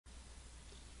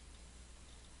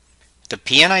The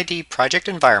P&ID project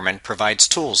environment provides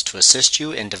tools to assist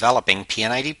you in developing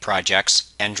P&ID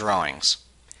projects and drawings.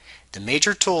 The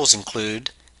major tools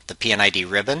include the P&ID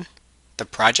ribbon, the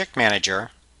project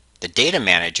manager, the data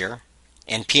manager,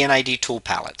 and P&ID tool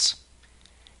palettes.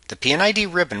 The P&ID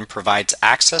ribbon provides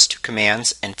access to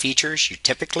commands and features you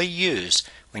typically use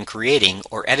when creating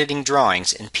or editing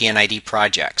drawings in P&ID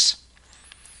projects.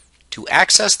 To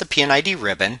access the P&ID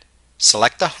ribbon,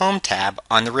 select the Home tab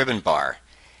on the ribbon bar.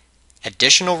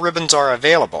 Additional ribbons are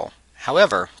available.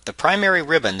 However, the primary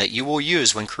ribbon that you will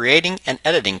use when creating and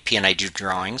editing P&ID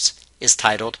drawings is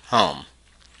titled Home.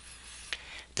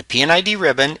 The P&ID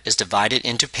ribbon is divided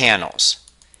into panels.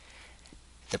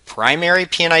 The primary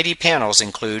P&ID panels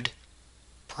include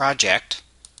Project,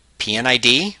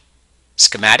 P&ID,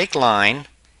 Schematic Line,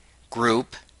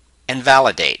 Group, and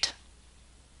Validate.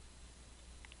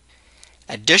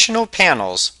 Additional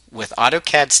panels with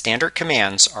AutoCAD standard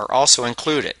commands are also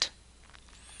included.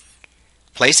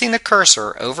 Placing the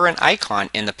cursor over an icon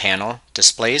in the panel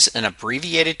displays an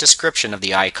abbreviated description of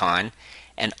the icon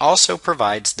and also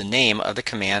provides the name of the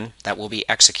command that will be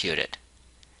executed.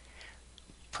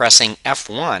 Pressing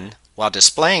F1 while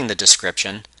displaying the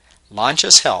description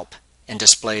launches help and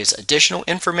displays additional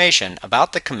information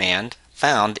about the command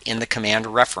found in the command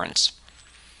reference.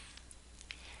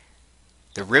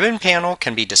 The ribbon panel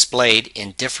can be displayed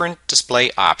in different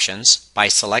display options by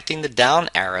selecting the down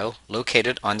arrow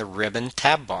located on the ribbon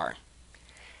tab bar.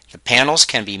 The panels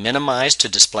can be minimized to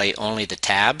display only the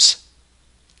tabs,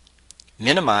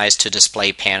 minimized to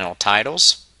display panel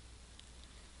titles,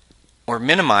 or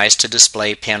minimized to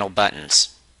display panel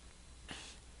buttons.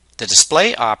 The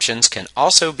display options can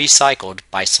also be cycled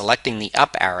by selecting the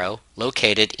up arrow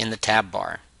located in the tab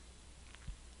bar.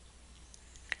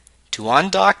 To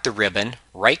undock the ribbon,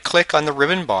 right-click on the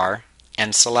ribbon bar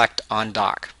and select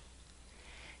Undock.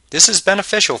 This is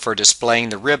beneficial for displaying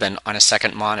the ribbon on a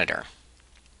second monitor.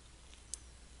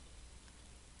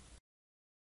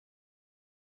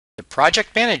 The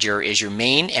Project Manager is your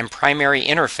main and primary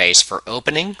interface for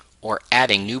opening or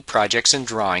adding new projects and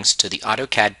drawings to the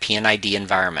AutoCAD P&ID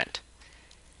environment.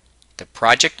 The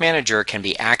Project Manager can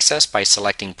be accessed by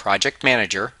selecting Project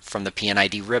Manager from the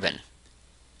P&ID ribbon.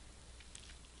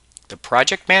 The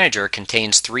Project Manager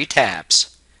contains three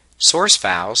tabs: Source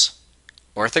Files,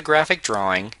 Orthographic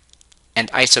Drawing,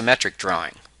 and Isometric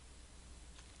Drawing.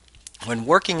 When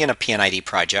working in a P&ID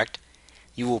project,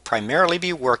 you will primarily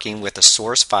be working with the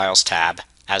Source Files tab,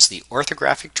 as the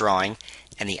Orthographic Drawing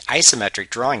and the Isometric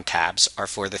Drawing tabs are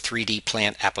for the 3D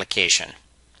plant application.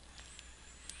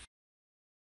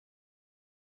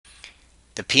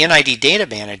 The P&ID Data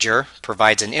Manager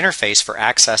provides an interface for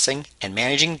accessing and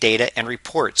managing data and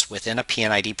reports within a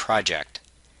P&ID project.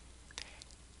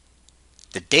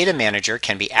 The Data Manager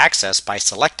can be accessed by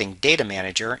selecting Data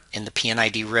Manager in the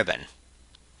P&ID ribbon.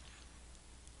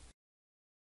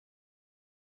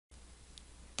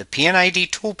 The P&ID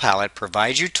Tool Palette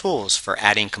provides you tools for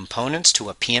adding components to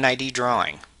a P&ID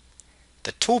drawing.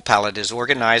 The Tool Palette is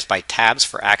organized by tabs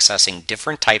for accessing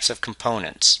different types of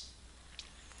components.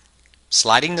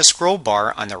 Sliding the scroll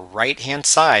bar on the right-hand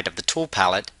side of the tool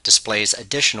palette displays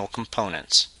additional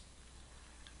components.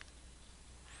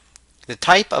 The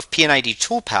type of P&ID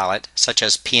tool palette, such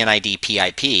as P&ID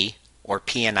PIP or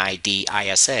P&ID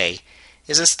ISA,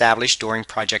 is established during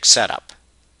project setup.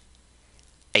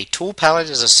 A tool palette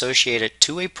is associated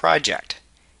to a project.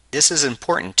 This is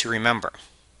important to remember.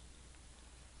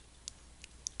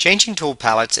 Changing tool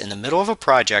palettes in the middle of a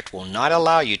project will not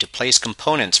allow you to place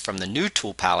components from the new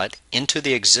tool palette into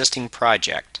the existing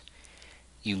project.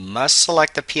 You must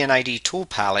select the P&ID tool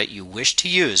palette you wish to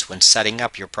use when setting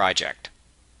up your project.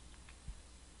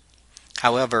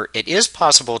 However, it is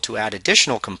possible to add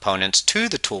additional components to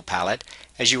the tool palette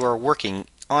as you are working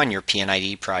on your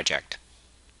P&ID project.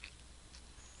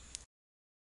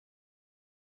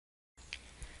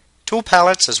 Tool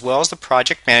palettes, as well as the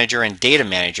Project Manager and Data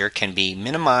Manager, can be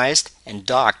minimized and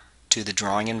docked to the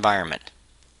drawing environment.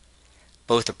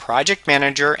 Both the Project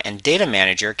Manager and Data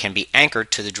Manager can be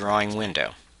anchored to the drawing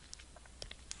window.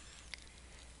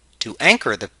 To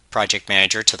anchor the Project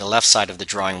Manager to the left side of the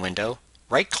drawing window,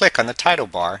 right-click on the title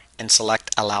bar and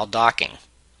select Allow Docking.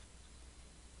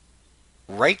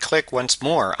 Right-click once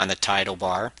more on the title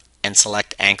bar and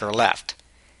select Anchor Left.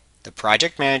 The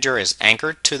Project Manager is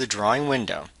anchored to the drawing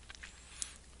window.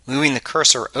 Moving the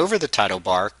cursor over the title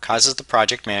bar causes the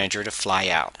Project Manager to fly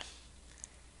out.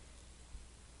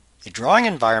 The drawing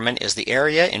environment is the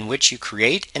area in which you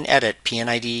create and edit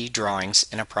P&ID drawings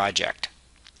in a project.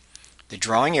 The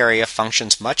drawing area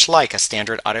functions much like a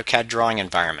standard AutoCAD drawing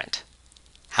environment.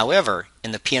 However,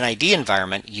 in the P&ID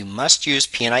environment, you must use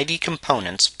P&ID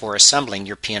components for assembling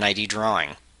your P&ID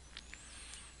drawing.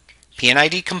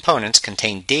 P&ID components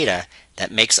contain data that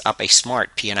makes up a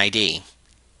smart P&ID.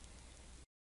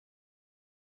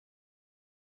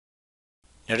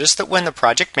 Notice that when the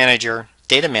Project Manager,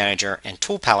 Data Manager, and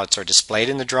Tool Palettes are displayed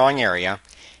in the drawing area,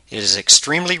 it is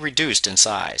extremely reduced in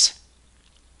size.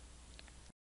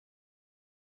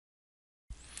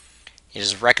 It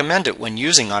is recommended when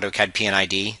using AutoCAD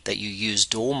P&ID that you use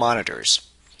dual monitors.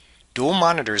 Dual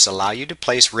monitors allow you to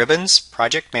place ribbons,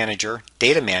 Project Manager,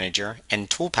 Data Manager, and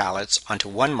Tool Palettes onto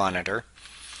one monitor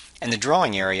and the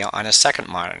drawing area on a second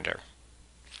monitor.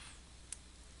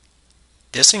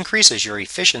 This increases your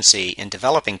efficiency in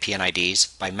developing P&IDs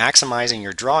by maximizing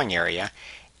your drawing area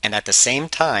and at the same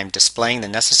time displaying the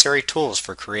necessary tools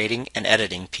for creating and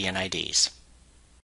editing P&IDs.